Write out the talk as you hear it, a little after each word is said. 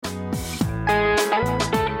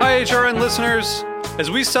HRN listeners.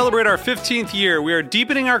 As we celebrate our 15th year, we are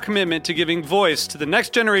deepening our commitment to giving voice to the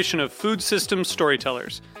next generation of food systems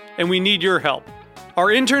storytellers, and we need your help. Our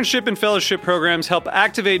internship and fellowship programs help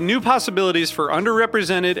activate new possibilities for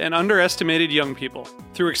underrepresented and underestimated young people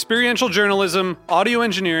through experiential journalism, audio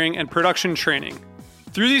engineering, and production training.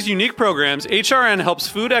 Through these unique programs, HRN helps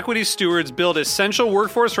food equity stewards build essential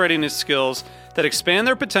workforce readiness skills that expand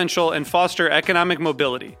their potential and foster economic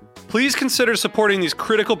mobility. Please consider supporting these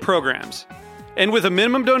critical programs. And with a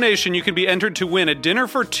minimum donation, you can be entered to win a dinner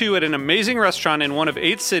for two at an amazing restaurant in one of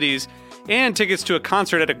 8 cities and tickets to a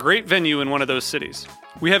concert at a great venue in one of those cities.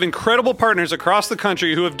 We have incredible partners across the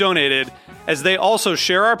country who have donated, as they also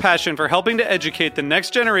share our passion for helping to educate the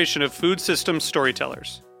next generation of food systems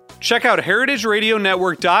storytellers. Check out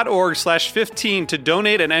heritageradionetwork.org/15 to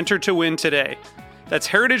donate and enter to win today. That's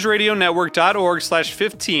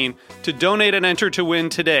heritageradionetwork.org/15 to donate and enter to win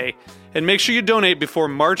today. And make sure you donate before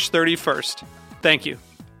March 31st. Thank you.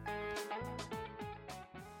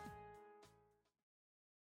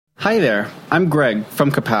 Hi there, I'm Greg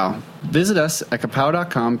from Kapow. Visit us at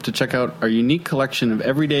kapow.com to check out our unique collection of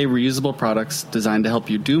everyday reusable products designed to help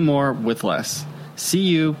you do more with less.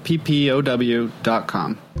 CUPPOW.com.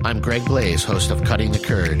 I'm Greg Blaze, host of Cutting the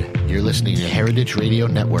Curd. You're listening to Heritage Radio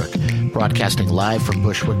Network, broadcasting live from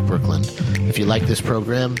Bushwick, Brooklyn. If you like this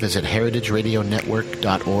program, visit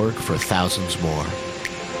heritageradionetwork.org for thousands more.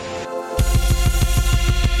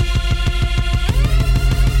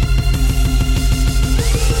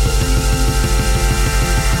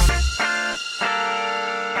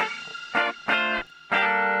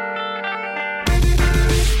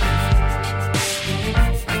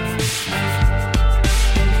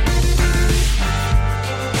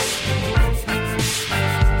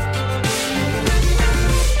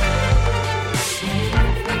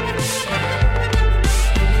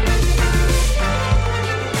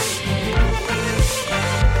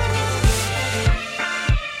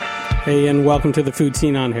 Hey, and welcome to the Food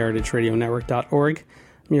Scene on heritageradionetwork.org.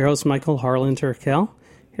 I'm your host, Michael Harlan Turkel,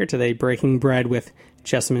 here today breaking bread with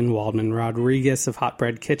Jessamine Waldman Rodriguez of Hot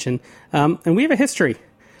Bread Kitchen. And we have a history.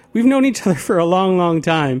 We've known each other for a long, long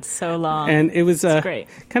time. So long. And it was great.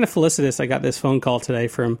 Kind of felicitous. I got this phone call today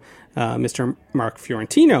from Mr. Mark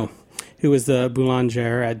Fiorentino, who was the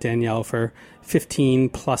boulanger at Danielle for 15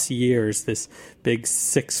 plus years, this big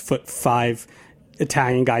 6'5"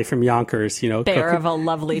 Italian guy from Yonkers, bear cooking. of a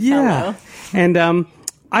lovely fellow. And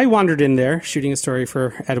I wandered in there shooting a story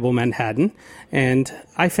for Edible Manhattan, and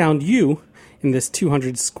I found you in this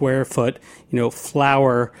 200 square foot,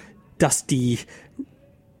 flour, dusty,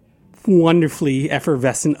 wonderfully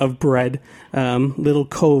effervescent of bread, little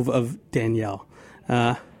cove of Danielle.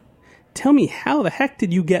 Tell me, how the heck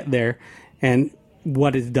did you get there, and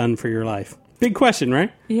what it's done for your life? Big question,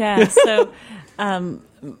 right? Yeah. So,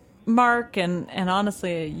 Mark and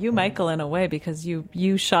honestly you, Michael, in a way, because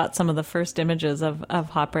you shot some of the first images of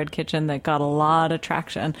Hot Bread Kitchen that got a lot of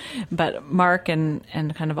traction. But Mark and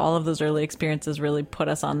kind of all of those early experiences really put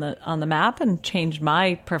us on the map and changed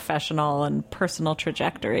my professional and personal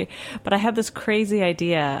trajectory. But I had this crazy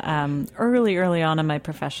idea early on in my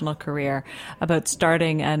professional career about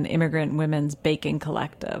starting an immigrant women's baking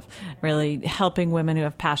collective, really helping women who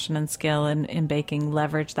have passion and skill in baking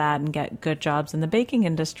leverage that and get good jobs in the baking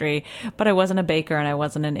industry. But I wasn't a baker and I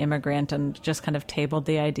wasn't an immigrant, and just kind of tabled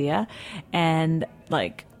the idea. And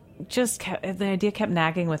the idea kept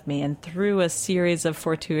nagging with me, and through a series of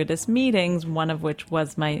fortuitous meetings, one of which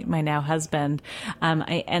was my now husband,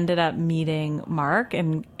 I ended up meeting Mark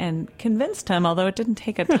and convinced him, although it didn't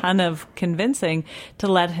take a ton of convincing, to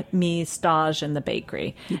let me stage in the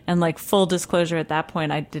bakery. And full disclosure, at that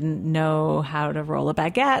point, I didn't know how to roll a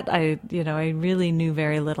baguette. I really knew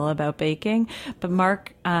very little about baking. But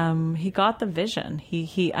Mark, he got the vision.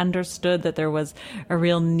 He understood that there was a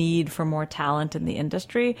real need for more talent in the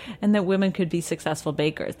industry, and that women could be successful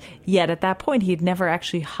bakers. Yet at that point, he'd never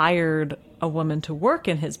actually hired a woman to work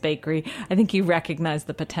in his bakery. I think he recognized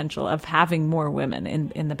the potential of having more women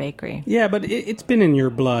in the bakery. Yeah, but it's been in your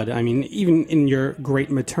blood. I mean, even in your great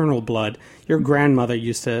maternal blood. Your grandmother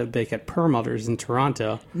used to bake at Perlmutter's in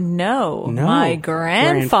Toronto. No, my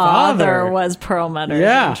grandfather was Perlmutter's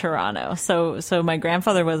in Toronto. So my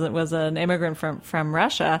grandfather was an immigrant from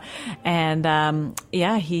Russia, and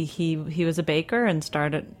he was a baker and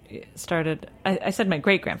started. I said my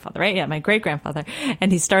great grandfather, right? Yeah, my great grandfather,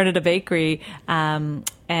 and he started a bakery.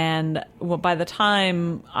 And by the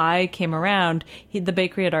time I came around, the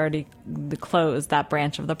bakery had already closed, that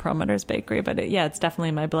branch of the Perlmutter's bakery. But it's definitely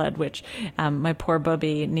in my blood, which my poor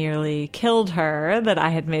Bubby nearly killed her, that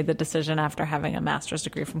I had made the decision after having a master's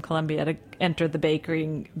degree from Columbia to enter the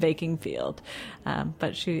baking field.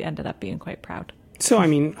 But she ended up being quite proud. So, I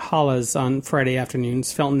mean, challahs on Friday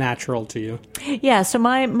afternoons felt natural to you. Yeah, so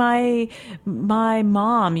my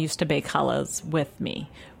mom used to bake challahs with me.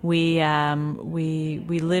 We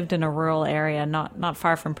lived in a rural area, not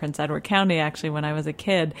far from Prince Edward County, actually, when I was a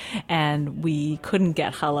kid, and we couldn't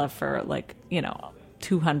get challah for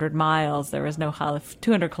 200 miles. There was no challah,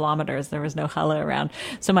 200 kilometers. There was no challah around.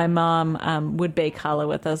 So my mom would bake challah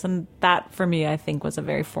with us. And that, for me, I think was a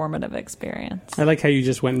very formative experience. I like how you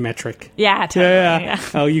just went metric. Yeah, totally. Yeah.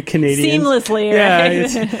 Oh, you Canadians. Seamlessly,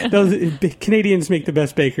 right? Those Canadians make the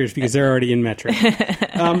best bakers because they're already in metric.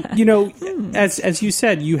 As you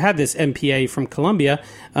said, you had this MPA from Columbia,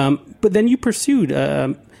 but then you pursued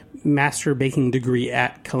a master baking degree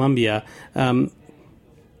at Columbia.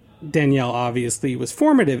 Danielle obviously was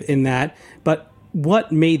formative in that, but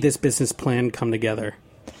what made this business plan come together?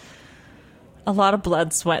 A lot of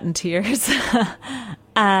blood, sweat, and tears. So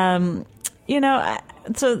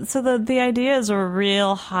the idea is a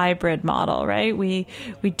real hybrid model, right? We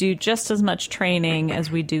do just as much training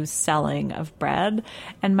as we do selling of bread,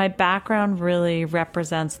 and my background really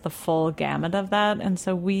represents the full gamut of that. And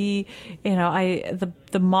so the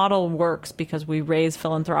model works because we raise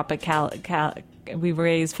philanthropic capital.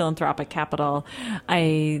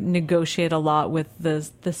 I negotiate a lot with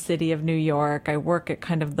the city of New York. I work at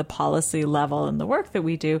kind of the policy level in the work that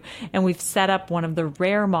we do. And we've set up one of the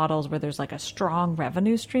rare models where there's like a strong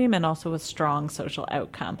revenue stream and also a strong social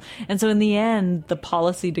outcome. And so in the end, the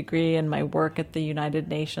policy degree and my work at the United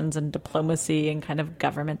Nations and diplomacy and kind of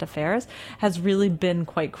government affairs has really been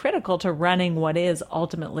quite critical to running what is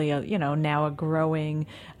ultimately now a growing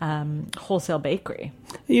wholesale bakery.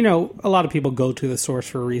 A lot of people go to the source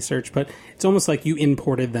for research, but it's almost like you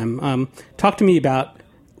imported them. Talk to me about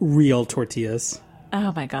real tortillas.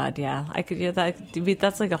 Oh my God, yeah. I could do that.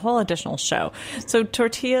 That's like a whole additional show. So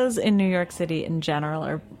tortillas in New York City in general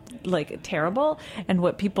are like terrible, and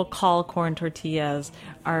what people call corn tortillas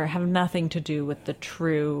have nothing to do with the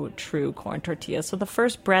true corn tortillas. So the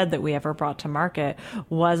first bread that we ever brought to market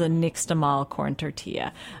was a nixtamal corn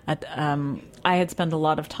tortilla. I had spent a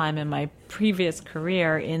lot of time in my previous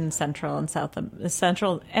career in Central and South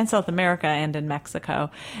America and in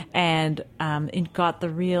Mexico, and it got the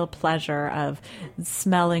real pleasure of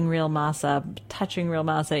smelling real masa, touching real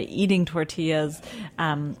masa, eating tortillas,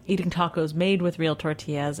 eating tacos made with real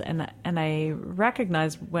tortillas, and I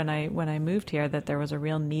recognized when I moved here that there was a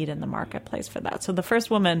real need in the marketplace for that. So the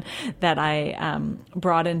first woman that I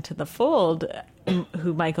brought into the fold,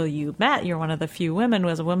 who, Michael, you met, you're one of the few women,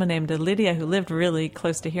 was a woman named Lydia who lived really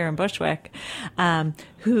close to here in Bushwick,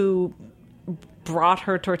 who brought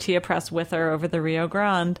her tortilla press with her over the Rio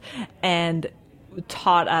Grande and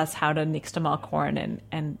taught us how to nixtamal corn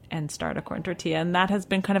and start a corn tortilla. And that has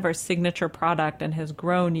been kind of our signature product and has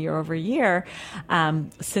grown year over year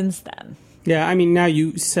since then. Yeah, I mean, now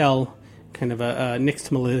you sell kind of a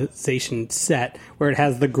nixtamalization set where it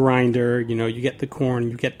has the grinder, you get the corn,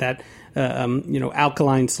 you get that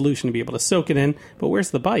alkaline solution to be able to soak it in. But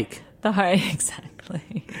where's the bike?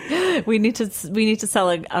 Exactly. We need to sell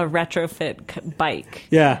a retrofit bike.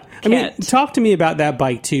 Yeah. Kit. I mean, talk to me about that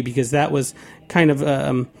bike too, because that was kind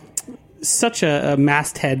of such a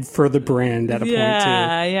masthead for the brand at a point too.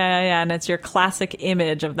 Yeah. And it's your classic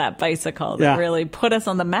image of that bicycle that really put us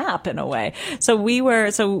on the map in a way. So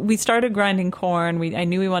we started grinding corn. I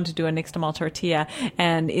knew we wanted to do a nixtamal tortilla,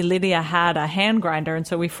 and Lydia had a hand grinder. And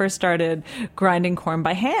so we first started grinding corn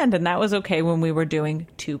by hand, and that was okay when we were doing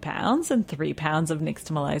 2 pounds and 3 pounds of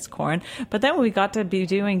nixtamalized corn. But then when we got to be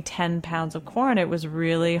doing 10 pounds of corn, it was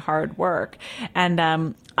really hard work.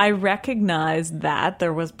 And I recognized that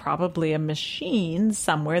there was probably a machine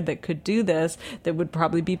somewhere that could do this that would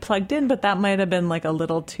probably be plugged in, but that might have been like a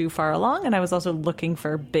little too far along. And I was also looking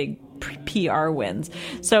for big PR wins.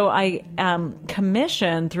 So I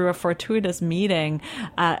commissioned through a fortuitous meeting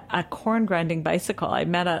a corn grinding bicycle. I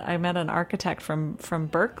met an architect from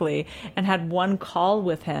Berkeley and had one call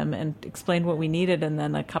with him and explained what we needed. And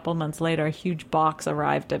then a couple months later, a huge box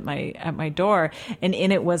arrived at my door, and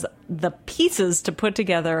in it was the pieces to put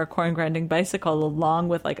together a corn grinding bicycle, along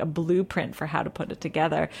with like a blueprint for how to put it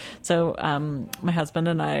together. So my husband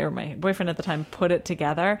and I, or my boyfriend at the time, put it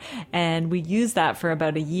together, and we used that for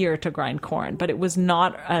about a year to to grind corn, but it was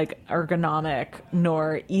not like ergonomic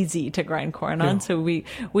nor easy to grind corn on. So we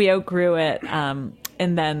outgrew it.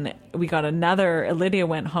 And then we got another. Lydia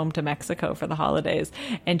went home to Mexico for the holidays,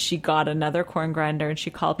 and she got another corn grinder, and she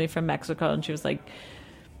called me from Mexico, and she was like,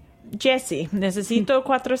 Jesse, necesito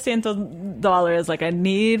 $400. Like, I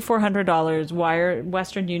need $400. Wire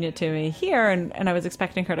Western Union to me here. And I was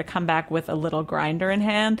expecting her to come back with a little grinder in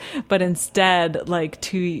hand. But instead, like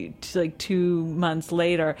two months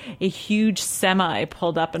later, a huge semi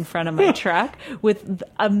pulled up in front of my truck with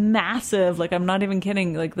a massive, like, I'm not even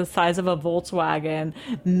kidding, like the size of a Volkswagen,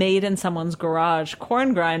 made in someone's garage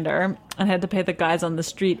corn grinder. And had to pay the guys on the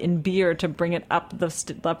street in beer to bring it up the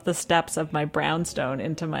steps of my brownstone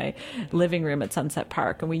into my living room at Sunset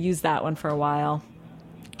Park. And we used that one for a while.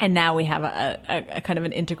 And now we have a kind of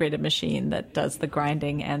an integrated machine that does the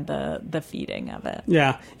grinding and the feeding of it.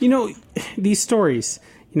 Yeah. These stories,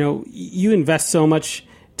 you invest so much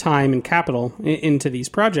time and capital into these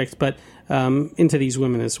projects, but into these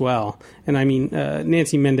women as well. And I mean,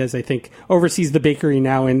 Nancy Mendez, I think, oversees the bakery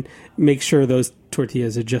now and makes sure those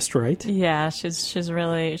tortillas are just right. Yeah, she's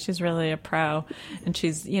really a pro, and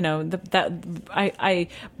she's I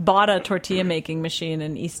bought a tortilla making machine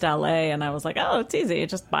in East LA, and I was like, oh, it's easy,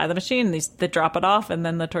 just buy the machine, they drop it off, and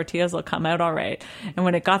then the tortillas will come out all right. And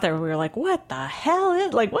when it got there, we were like, what the hell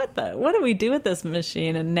what do we do with this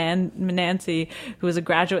machine? And Nancy, who was a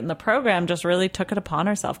graduate in the program, just really took it upon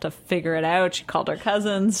herself to figure it out. She called her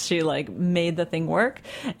cousins, she made the thing work,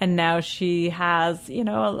 and now she has,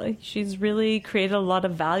 she's really created a lot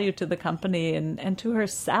of value to the company and to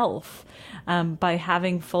herself by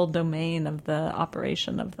having full domain of the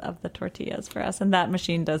operation of the tortillas for us. And that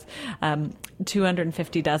machine does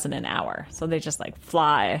 250 dozen an hour. So they just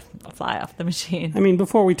fly off the machine. I mean,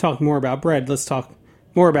 before we talk more about bread, let's talk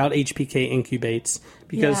more about HBK Incubates,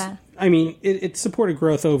 because I mean, it supported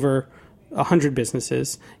growth over 100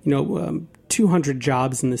 businesses, 200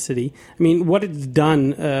 jobs in the city. I mean, what it's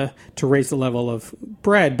done to raise the level of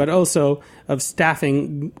bread, but also of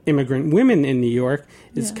staffing immigrant women in New York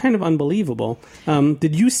is kind of unbelievable.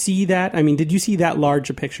 Did you see that? I mean, did you see that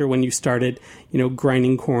larger picture when you started,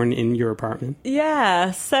 grinding corn in your apartment?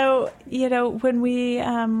 Yeah. So, when we,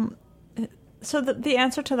 so the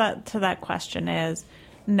answer to that question is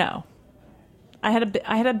no. I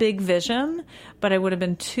had a big vision, but I would have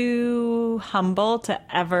been too humble to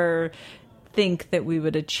ever think that we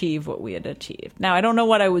would achieve what we had achieved. Now, I don't know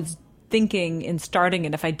what I was thinking in starting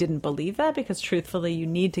it if I didn't believe that, because truthfully, you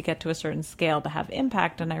need to get to a certain scale to have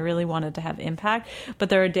impact, and I really wanted to have impact. But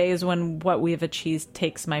there are days when what we have achieved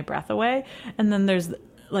takes my breath away, and then there's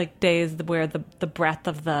days where the breadth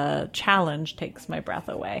of the challenge takes my breath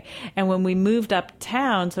away. And when we moved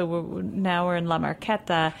uptown, so we're in La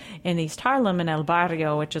Marqueta in East Harlem in El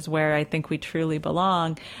Barrio, which is where I think we truly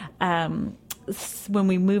belong. When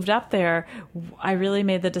we moved up there, I really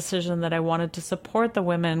made the decision that I wanted to support the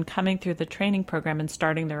women coming through the training program and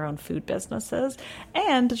starting their own food businesses,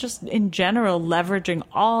 and just in general leveraging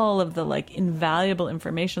all of the invaluable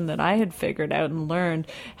information that I had figured out and learned,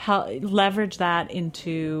 how leverage that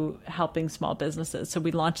into helping small businesses. So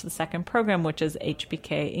we launched the second program, which is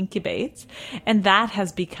HBK Incubates, and that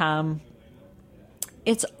has become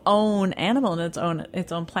its own animal and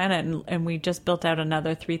its own planet, and we just built out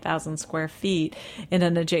another 3,000 square feet in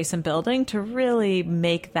an adjacent building to really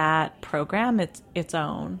make that program its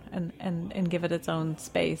own and give it its own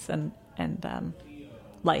space and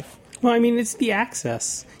life. Well, I mean, it's the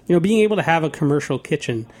access. Being able to have a commercial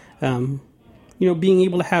kitchen, being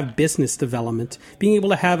able to have business development, being able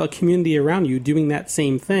to have a community around you doing that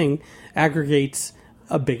same thing aggregates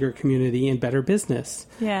a bigger community and better business.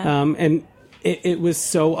 Yeah. And it was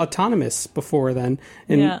so autonomous before then.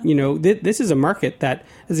 And, this is a market that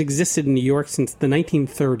has existed in New York since the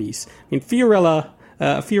 1930s. I mean, Fiorella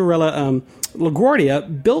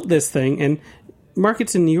LaGuardia built this thing, and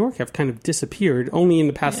markets in New York have kind of disappeared. Only in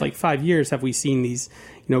the past 5 years have we seen these,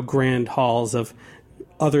 grand halls of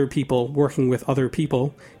other people working with other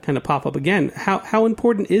people kind of pop up again. How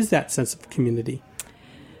important is that sense of community?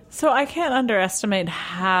 So I can't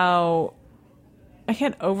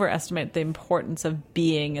overestimate the importance of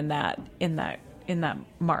being in that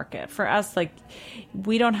market. For us,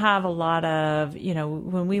 we don't have a lot of,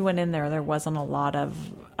 when we went in there wasn't a lot of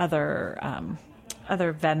other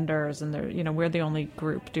vendors, and we're the only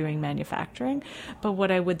group doing manufacturing. But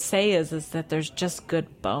what I would say is that there's just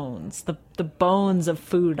good bones. The bones of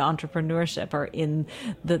food entrepreneurship are in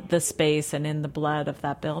the space and in the blood of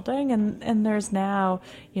that building. And there's now,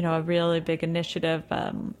 a really big initiative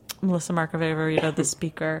Melissa Markovic, the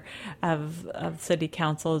Speaker of City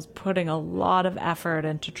Council, is putting a lot of effort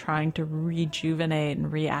into trying to rejuvenate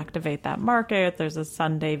and reactivate that market. There's a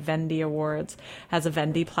Sunday Vendy Awards, has a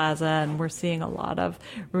Vendy Plaza, and we're seeing a lot of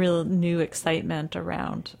real new excitement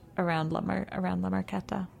around La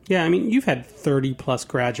Marqueta. Yeah, I mean, you've had 30-plus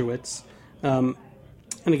graduates, and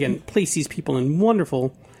again, place these people in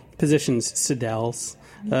wonderful positions, Sidell's,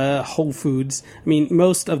 Whole Foods. I mean,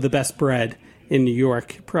 most of the best bread in New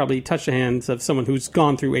York probably touch the hands of someone who's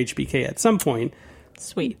gone through HBK at some point.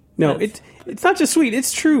 Sweet. No, it's not just sweet.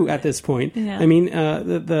 It's true at this point. Yeah. I mean,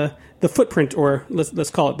 the footprint, or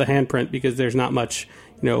let's call it the handprint, because there's not much,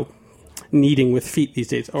 kneading with feet these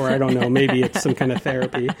days. Or I don't know, maybe it's some kind of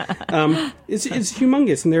therapy. It's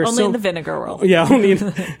humongous, and there's only in the vinegar world. Yeah, only in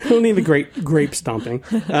the grape stomping.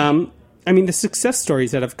 I mean, the success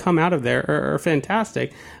stories that have come out of there are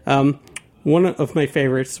fantastic. One of my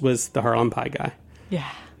favorites was the Harlem Pie guy. Yeah.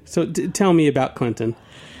 So tell me about Clinton.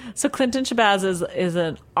 So Clinton Shabazz is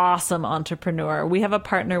an awesome entrepreneur. We have a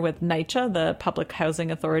partner with NYCHA, the Public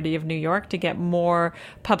Housing Authority of New York, to get more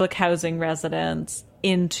public housing residents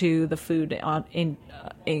into the food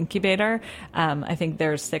incubator. I think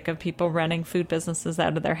they're sick of people running food businesses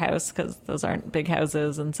out of their house because those aren't big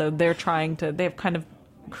houses. And so they've kind of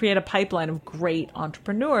create a pipeline of great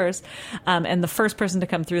entrepreneurs. And the first person to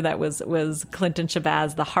come through that was Clinton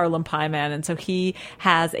Shabazz, the Harlem Pie Man. And so he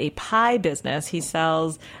has a pie business. He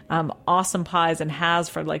sells awesome pies and has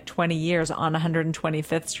for like 20 years on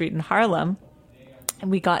 125th Street in Harlem.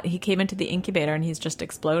 And he came into the incubator and he's just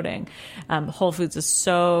exploding. Whole Foods is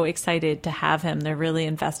so excited to have him. They're really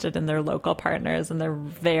invested in their local partners, and they're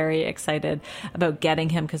very excited about getting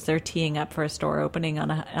him because they're teeing up for a store opening on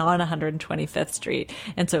 125th Street.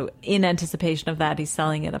 And so in anticipation of that, he's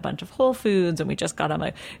selling at a bunch of Whole Foods, and we just got him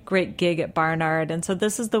a great gig at Barnard. And so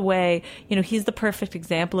this is the way, he's the perfect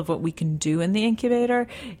example of what we can do in the incubator.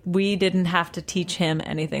 We didn't have to teach him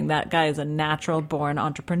anything. That guy is a natural born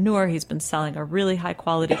entrepreneur. He's been selling a really high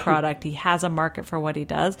quality product. He has a market for what he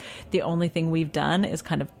does. The only thing we've done is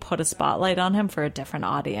kind of put a spotlight on him for a different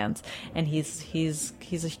audience, and he's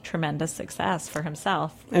a tremendous success for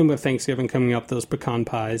himself. And with Thanksgiving coming up, those pecan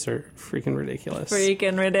pies are freaking ridiculous.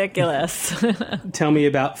 Tell me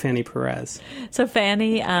about Fanny Perez. So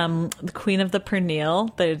Fanny, the queen of the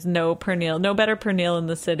pernil. There's no better pernil in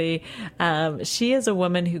the city. She is a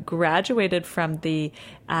woman who graduated from the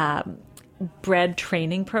bread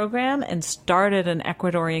training program and started an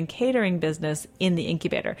Ecuadorian catering business in the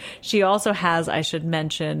incubator. She also has, I should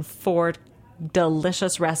mention, 4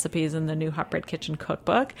 delicious recipes in the new Hot Bread Kitchen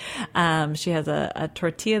cookbook. She has a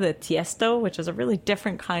tortilla de tiesto, which is a really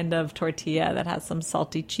different kind of tortilla that has some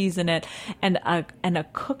salty cheese in it, and a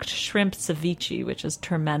cooked shrimp ceviche, which is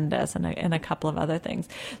tremendous, and a couple of other things.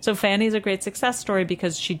 So Fanny's a great success story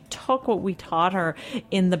because she took what we taught her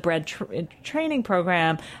in the bread training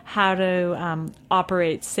program, how to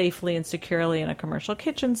operate safely and securely in a commercial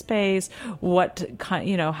kitchen space,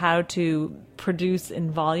 how to produce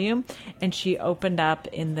in volume, and she opened up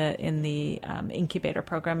in the incubator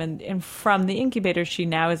program, and from the incubator she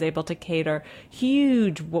now is able to cater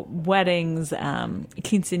huge weddings,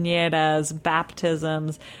 quinceañeras,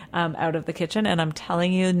 baptisms out of the kitchen. And I'm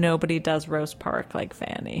telling you, nobody does roast pork like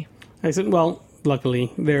Fanny. I said, well,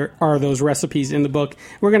 luckily there are those recipes in the book.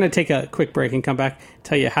 We're going to take a quick break and come back,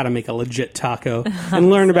 tell you how to make a legit taco,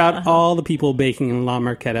 and learn about all the people baking in La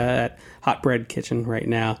Marqueta at Hot Bread Kitchen right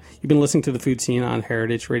now. You've been listening to The Food Scene on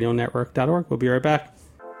heritageradionetwork.org. We'll be right back.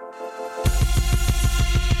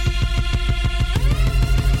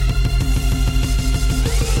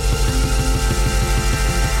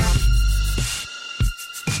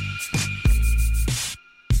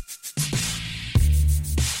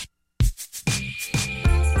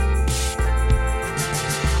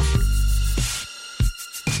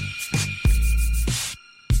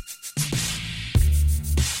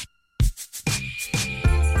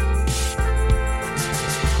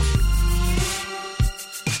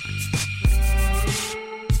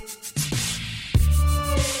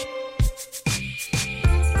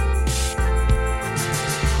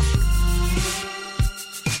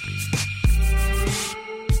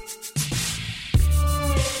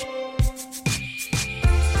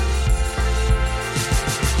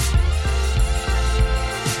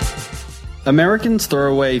 Americans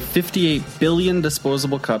throw away 58 billion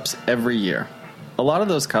disposable cups every year. A lot of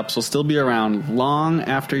those cups will still be around long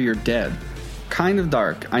after you're dead. Kind of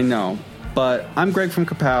dark, I know, but I'm Greg from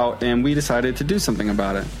Kapow, and we decided to do something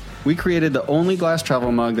about it. We created the only glass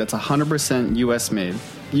travel mug that's 100% US made.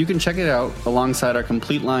 You can check it out alongside our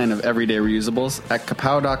complete line of everyday reusables at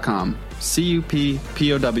kapow.com,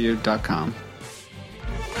 CUPPOW.com.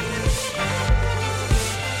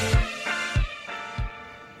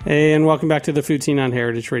 Hey, and welcome back to the Food Scene on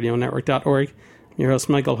heritageradionetwork.org. I'm your host,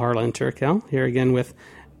 Michael Harlan Turkel, here again with...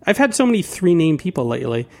 I've had so many three-name people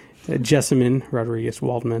lately. Jessamine Rodriguez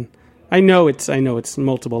Waldman. I know it's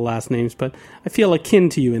multiple last names, but I feel akin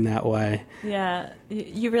to you in that way. Yeah,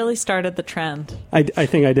 you really started the trend. I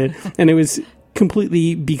think I did. And it was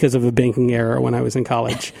completely because of a banking error when I was in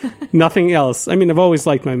college. Nothing else. I mean, I've always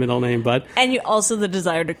liked my middle name, but... And you also the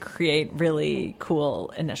desire to create really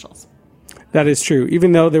cool initials. That is true.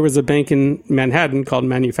 Even though there was a bank in Manhattan called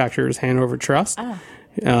Manufacturers Hanover Trust.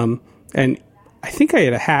 And I think I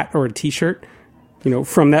had a hat or a T-shirt,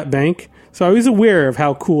 from that bank. So I was aware of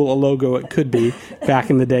how cool a logo it could be back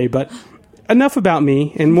in the day. But enough about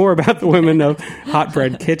me and more about the women of Hot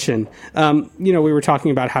Bread Kitchen. We were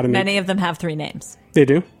talking about how to make... Many of them have 3 names. They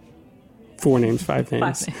do? 4 names, 5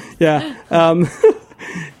 names. 5 names. Yeah.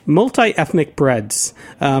 Multi-ethnic breads.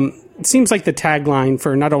 It seems like the tagline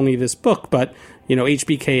for not only this book, but,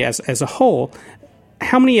 HBK as a whole.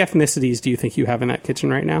 How many ethnicities do you think you have in that kitchen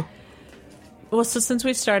right now? Well, so since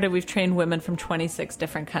we started, we've trained women from 26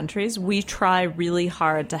 different countries. We try really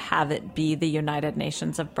hard to have it be the United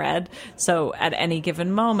Nations of bread. So at any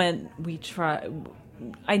given moment, we try...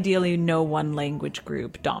 Ideally, no one language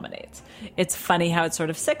group dominates. It's funny how it's sort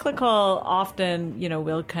of cyclical. Often,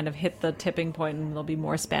 we'll kind of hit the tipping point and there'll be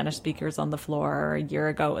more Spanish speakers on the floor. A year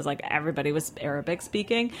ago, it was like everybody was Arabic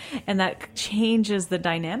speaking. And that changes the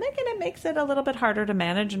dynamic and it makes it a little bit harder to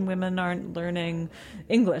manage, and women aren't learning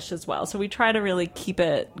English as well. So we try to really keep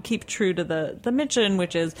true to the mission,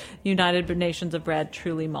 which is United Nations of Bread,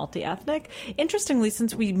 truly multi-ethnic. Interestingly,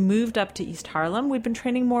 since we moved up to East Harlem, we've been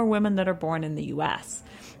training more women that are born in the U.S.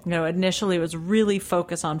 Initially it was really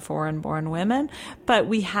focused on foreign-born women, but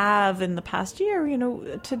we have in the past year,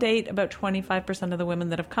 to date, about 25% of the women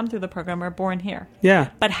that have come through the program are born here. Yeah.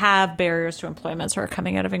 But have barriers to employment, so are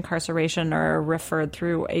coming out of incarceration or referred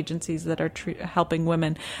through agencies that are helping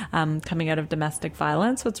women coming out of domestic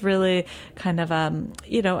violence. So it's really kind of,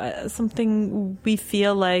 something we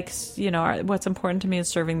feel like, what's important to me is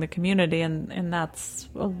serving the community, and that's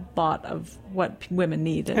a lot of what women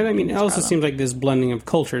need. And I mean, it also seems like this blending of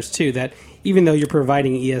cultures too, that even though you're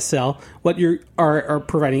providing ESL, what you are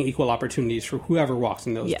providing equal opportunities for whoever walks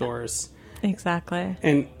in those doors. Exactly.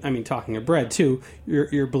 And I mean, talking of bread too,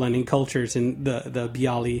 you're blending cultures in the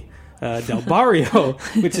Bialy del Barrio,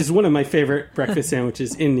 which is one of my favorite breakfast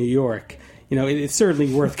sandwiches in New York. It's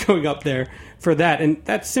certainly worth going up there for that. And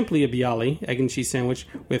that's simply a Bialy egg and cheese sandwich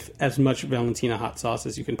with as much Valentina hot sauce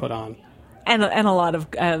as you can put on. And a lot of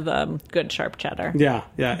good sharp cheddar. Yeah.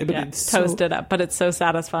 But it's toasted up, but it's so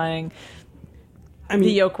satisfying. I mean,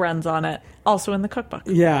 the yolk runs on it. Also in the cookbook.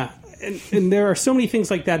 Yeah, and there are so many things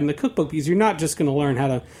like that in the cookbook, because you're not just going to learn how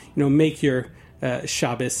to make your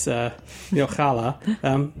Shabbos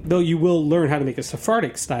challah, though you will learn how to make a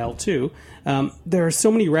Sephardic style too. There are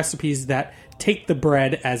so many recipes that take the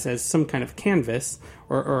bread as some kind of canvas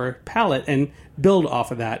or palette and build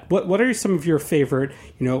off of that. What are some of your favorite,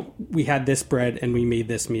 we had this bread and we made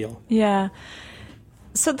this meal? Yeah.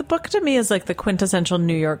 So the book to me is like the quintessential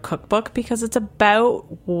New York cookbook, because it's about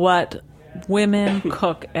what women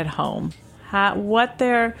cook at home, what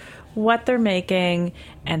they're making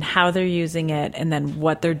and how they're using it, and then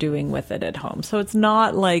what they're doing with it at home. So it's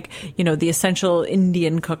not like, the essential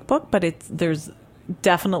Indian cookbook, but there's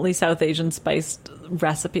definitely South Asian spiced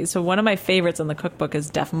recipes. So one of my favorites in the cookbook is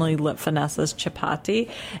definitely Vanessa's chapati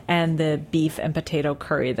and the beef and potato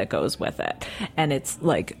curry that goes with it. And it's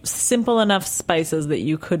like simple enough spices that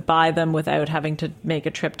you could buy them without having to make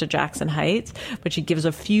a trip to Jackson Heights. But she gives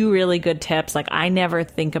a few really good tips. Like, I never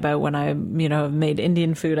think about when I, have made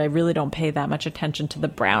Indian food, I really don't pay that much attention to the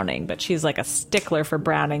browning. But she's like a stickler for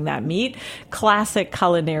browning that meat. Classic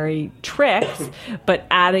culinary tricks, but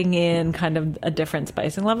adding in kind of a different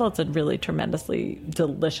spicing level. It's a really tremendously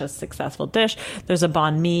delicious, successful dish. There's a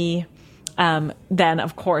banh mi. Then,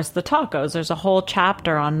 of course, the tacos. There's a whole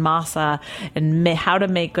chapter on masa and how to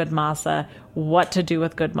make good masa, what to do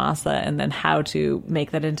with good masa, and then how to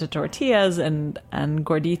make that into tortillas and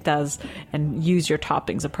gorditas and use your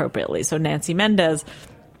toppings appropriately. So Nancy Mendez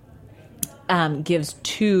gives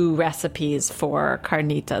 2 recipes for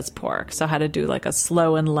carnitas pork. So how to do like a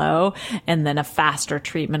slow and low and then a faster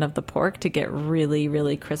treatment of the pork to get really,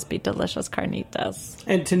 really crispy, delicious carnitas.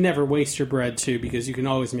 And to never waste your bread too, because you can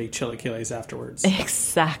always make chilaquiles afterwards.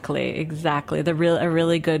 Exactly. A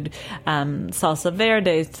really good salsa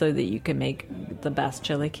verde so that you can make the best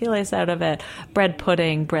chilaquiles out of it. Bread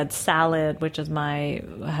pudding, bread salad, which is my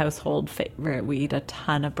household favorite. We eat a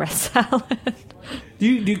ton of bread salad. Do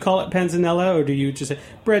you call it panzanella, or do you just say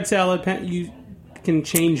bread salad? can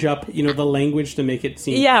change up, the language to make it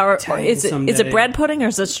seem or Italian is someday. it bread pudding or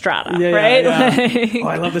is it strata? Yeah, right? Yeah.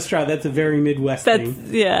 I love the strata. That's a very Midwest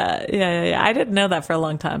thing. Yeah. I didn't know that for a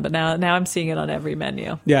long time, but now I'm seeing it on every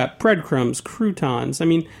menu. Yeah, breadcrumbs, croutons. I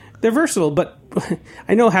mean, they're versatile, but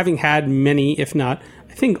I know, having had many, if not,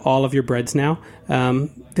 I think all of your breads now,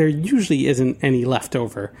 there usually isn't any left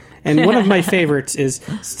over. And one of my favorites is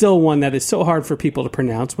still one that is so hard for people to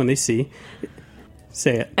pronounce when they see.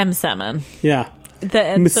 Say it. Msemen. Yeah.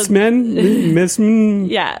 Msmen?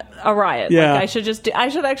 Yeah, a riot. Yeah. Like I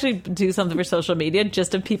should actually do something for social media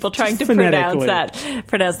just of people trying to pronounce that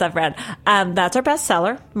bread. That's our best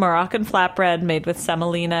seller, Moroccan flatbread made with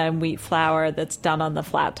semolina and wheat flour that's done on the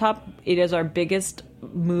flat top. It is our biggest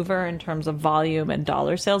mover in terms of volume and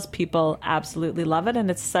dollar sales. People absolutely love it, and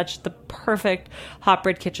it's such the perfect hot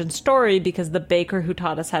bread kitchen story because the baker who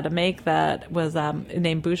taught us how to make that was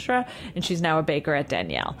named Bushra, and she's now a baker at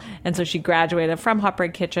Danielle. And so she graduated from Hot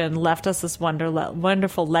Bread Kitchen, left us this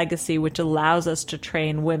wonderful legacy, which allows us to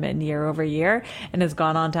train women year over year, and has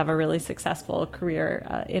gone on to have a really successful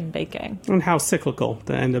career in baking. And how cyclical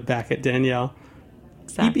to end up back at Danielle.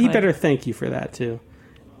 Exactly. He better thank you for that too.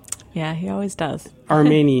 Yeah, he always does.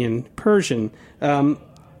 Armenian, Persian.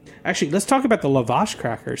 Actually, let's talk about the lavash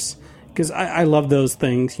crackers, because I love those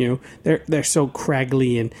things. They're so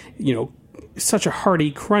craggly and such a hearty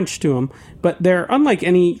crunch to them. But they're unlike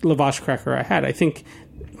any lavash cracker I had. I think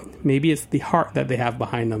maybe it's the heart that they have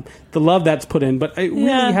behind them, the love that's put in. But it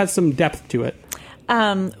really has some depth to it.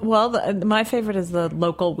 My favorite is the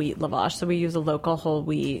local wheat lavash. So we use a local whole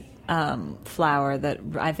wheat flour that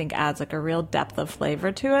I think adds like a real depth of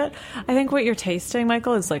flavor to it. I think what you're tasting,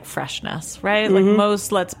 Michael, is like freshness, right? Mm-hmm.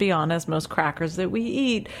 Like let's be honest, most crackers that we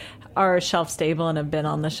eat are shelf stable and have been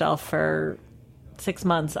on the shelf for 6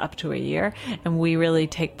 months up to a year, and we really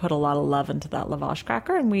put a lot of love into that lavash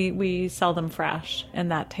cracker, and we sell them fresh,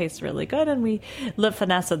 and that tastes really good. And Liv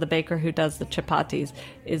Vanessa, the baker who does the chapatis,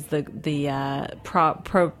 is the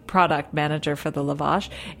product manager for the lavash,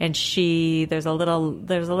 and there's a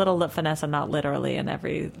little Liv Vanessa, not literally, in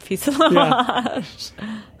every piece of lavash.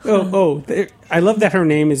 Yeah. I love that her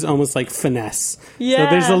name is almost like finesse. Yeah.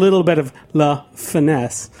 So there's a little bit of la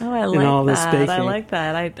finesse in all this baking. I like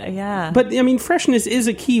that. But I mean, freshness is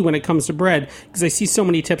a key when it comes to bread, because I see so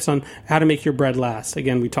many tips on how to make your bread last.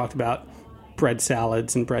 Again, we talked about bread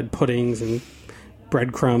salads and bread puddings and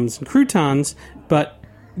breadcrumbs and croutons, but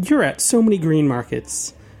you're at so many green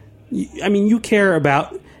markets. You care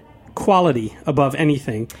about quality above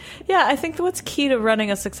anything. Yeah, I think what's key to running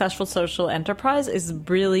a successful social enterprise is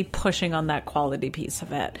really pushing on that quality piece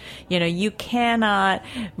of it. You cannot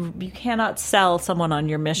sell someone on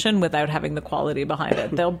your mission without having the quality behind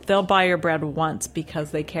it. They'll buy your bread once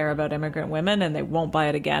because they care about immigrant women, and they won't buy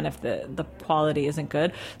it again if the quality isn't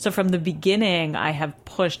good. So from the beginning, I have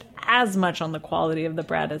pushed as much on the quality of the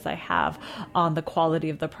bread as I have on the quality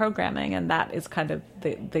of the programming, and that is kind of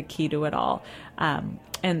the key to it all.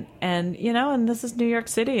 And this is New York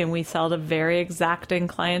City, and we sell to very exacting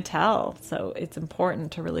clientele. So it's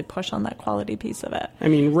important to really push on that quality piece of it. I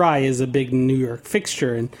mean, rye is a big New York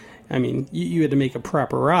fixture, and I mean, you had to make a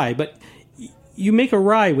proper rye, but you make a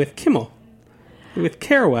rye with Kimmel, with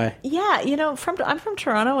caraway. Yeah, I'm from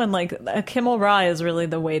Toronto, and like a Kimmel rye is really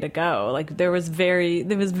the way to go. Like it was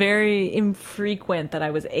very infrequent that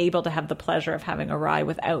I was able to have the pleasure of having a rye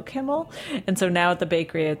without Kimmel, and so now at the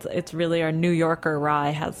bakery, it's really our New Yorker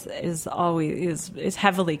rye is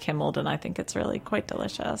heavily Kimmeled, and I think it's really quite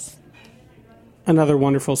delicious. Another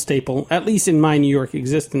wonderful staple, at least in my New York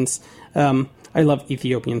existence. I love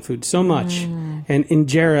Ethiopian food so much. And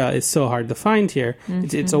injera is so hard to find here.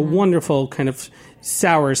 Mm-hmm. It's a wonderful kind of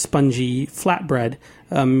sour, spongy flatbread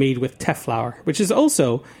made with teff flour, which is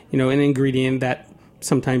also, an ingredient that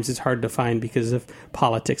sometimes is hard to find because of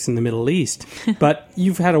politics in the Middle East. But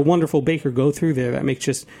you've had a wonderful baker go through there that makes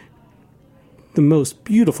just the most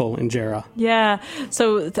beautiful injera. Yeah.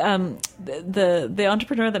 So the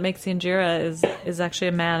entrepreneur that makes the injera is actually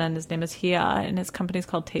a man, and his name is Hia, and his company is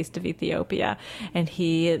called Taste of Ethiopia, and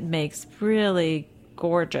he makes really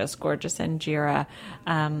gorgeous injera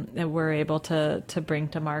that we're able to bring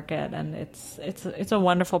to market, and it's a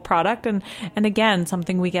wonderful product, and again,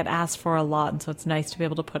 something we get asked for a lot, and so it's nice to be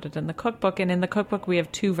able to put it in the cookbook. And in the cookbook we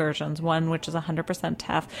have two versions, one which is 100%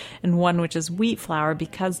 teff and one which is wheat flour,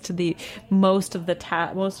 because to the most of the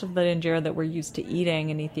injera that we're used to eating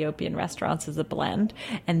in Ethiopian restaurants is a blend,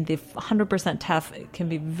 and the 100% teff can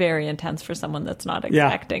be very intense for someone that's not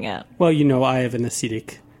expecting it. Well, I have an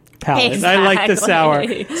acidic palate. Exactly. I like the sour,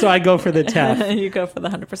 so I go for the teff. You go for the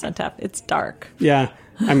 100% teff. It's dark. Yeah.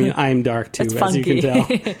 I mean, I'm dark too, It's as you can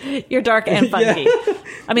funky. tell. You're dark and funky. Yeah.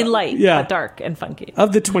 I mean, light, Yeah. but dark and funky.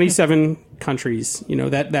 Of the 27 countries,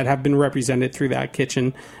 that have been represented through that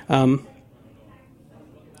kitchen, I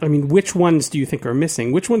mean, which ones do you think are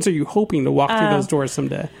missing? Which ones are you hoping to walk through those doors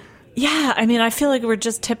someday? Yeah, I mean, I feel like we're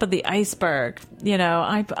just tip of the iceberg.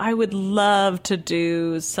 I would love to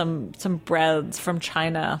do some breads from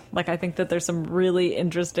China. Like, I think that there's some really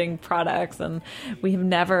interesting products, and we have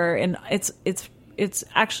never. And it's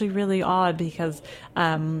actually really odd because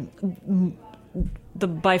by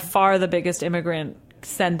far the biggest immigrant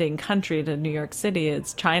sending country to New York City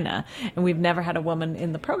is China, and we've never had a woman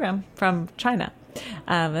in the program from China.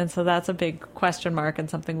 And so that's a big question mark and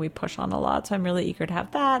something we push on a lot. So I'm really eager to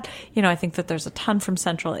have that. I think that there's a ton from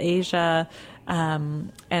Central Asia,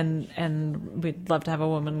 and we'd love to have a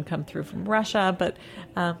woman come through from Russia. But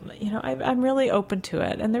I'm really open to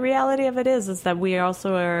it. And the reality of it is that we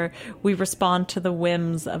also we respond to the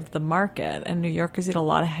whims of the market. And New Yorkers eat a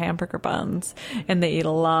lot of hamburger buns, and they eat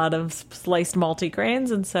a lot of sliced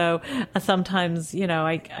multigrains. And so sometimes,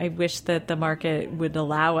 I wish that the market would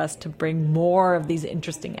allow us to bring more of these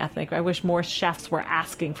interesting ethnic. I wish more chefs were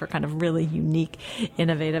asking for kind of really unique,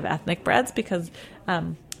 innovative ethnic breads, because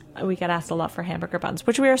we get asked a lot for hamburger buns,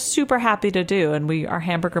 which we are super happy to do. And our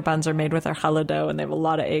hamburger buns are made with our challah dough, and they have a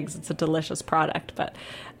lot of eggs. It's a delicious product, but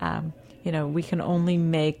we can only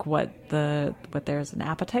make what there's an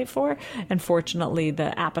appetite for. And fortunately,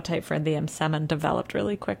 the appetite for the msemen developed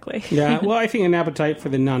really quickly. Yeah, well, I think an appetite for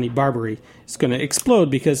the Nani Barbary is going to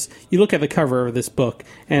explode, because you look at the cover of this book,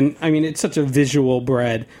 and I mean, it's such a visual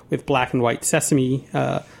bread with black and white sesame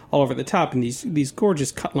all over the top, and these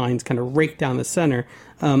gorgeous cut lines kind of rake down the center.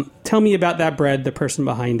 Tell me about that bread, the person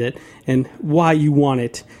behind it, and why you want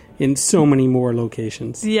it in so many more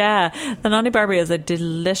locations. Yeah, the Nani Barbary is a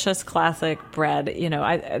delicious classic bread.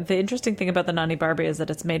 The interesting thing about the Nani Barbary is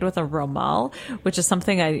that it's made with a romal, which is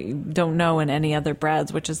something I don't know in any other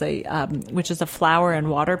breads, which is a flour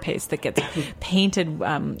and water paste that gets painted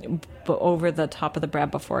over the top of the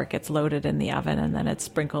bread before it gets loaded in the oven, and then it's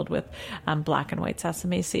sprinkled with black and white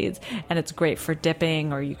sesame seeds. And it's great for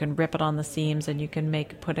dipping, or you can rip it on the seams and you can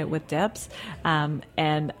put it with dips. And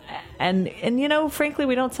frankly,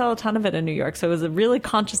 we don't sell a ton of it in New York, so it was a really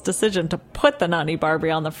conscious decision to put the Nani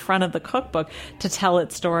Barbary on the front of the cookbook to tell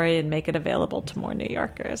its story and make it available to more New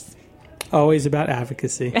Yorkers. Always about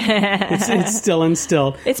advocacy. It's still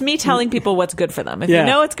instilled. It's me telling people what's good for them. If you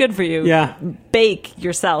know it's good for you, bake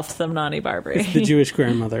yourself some Nani Barbary. It's the Jewish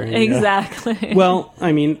grandmother. Exactly. Well,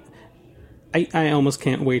 I mean, I almost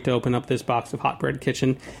can't wait to open up this box of Hot Bread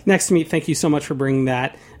Kitchen. Next to me, thank you so much for bringing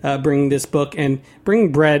this book and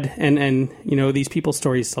bringing bread and these people's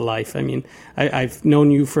stories to life. I mean, I've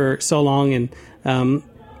known you for so long, and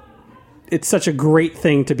it's such a great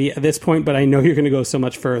thing to be at this point, but I know you're going to go so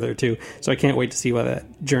much further too. So I can't wait to see what that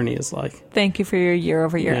journey is like. Thank you for your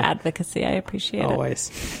year-over-year advocacy. I appreciate it. Always.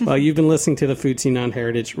 Well, you've been listening to the Food Scene on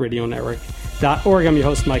HeritageRadioNetwork.org. I'm your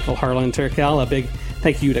host, Michael Harlan Turkel. A big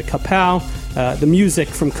thank you to Kapow. The music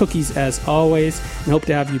from Cookies, as always. And hope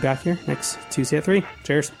to have you back here next Tuesday at 3.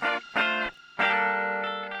 Cheers.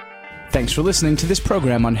 Thanks for listening to this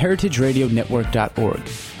program on HeritageRadioNetwork.org.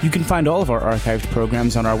 You can find all of our archived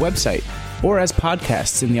programs on our website or as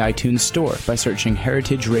podcasts in the iTunes Store by searching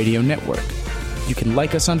Heritage Radio Network. You can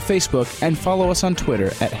like us on Facebook and follow us on Twitter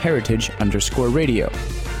at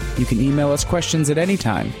 @heritage_radio. You can email us questions at any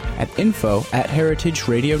time at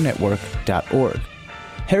info@heritageradionetwork.org.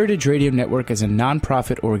 Heritage Radio Network is a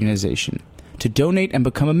non-profit organization. To donate and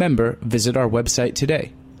become a member, visit our website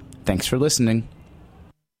today. Thanks for listening.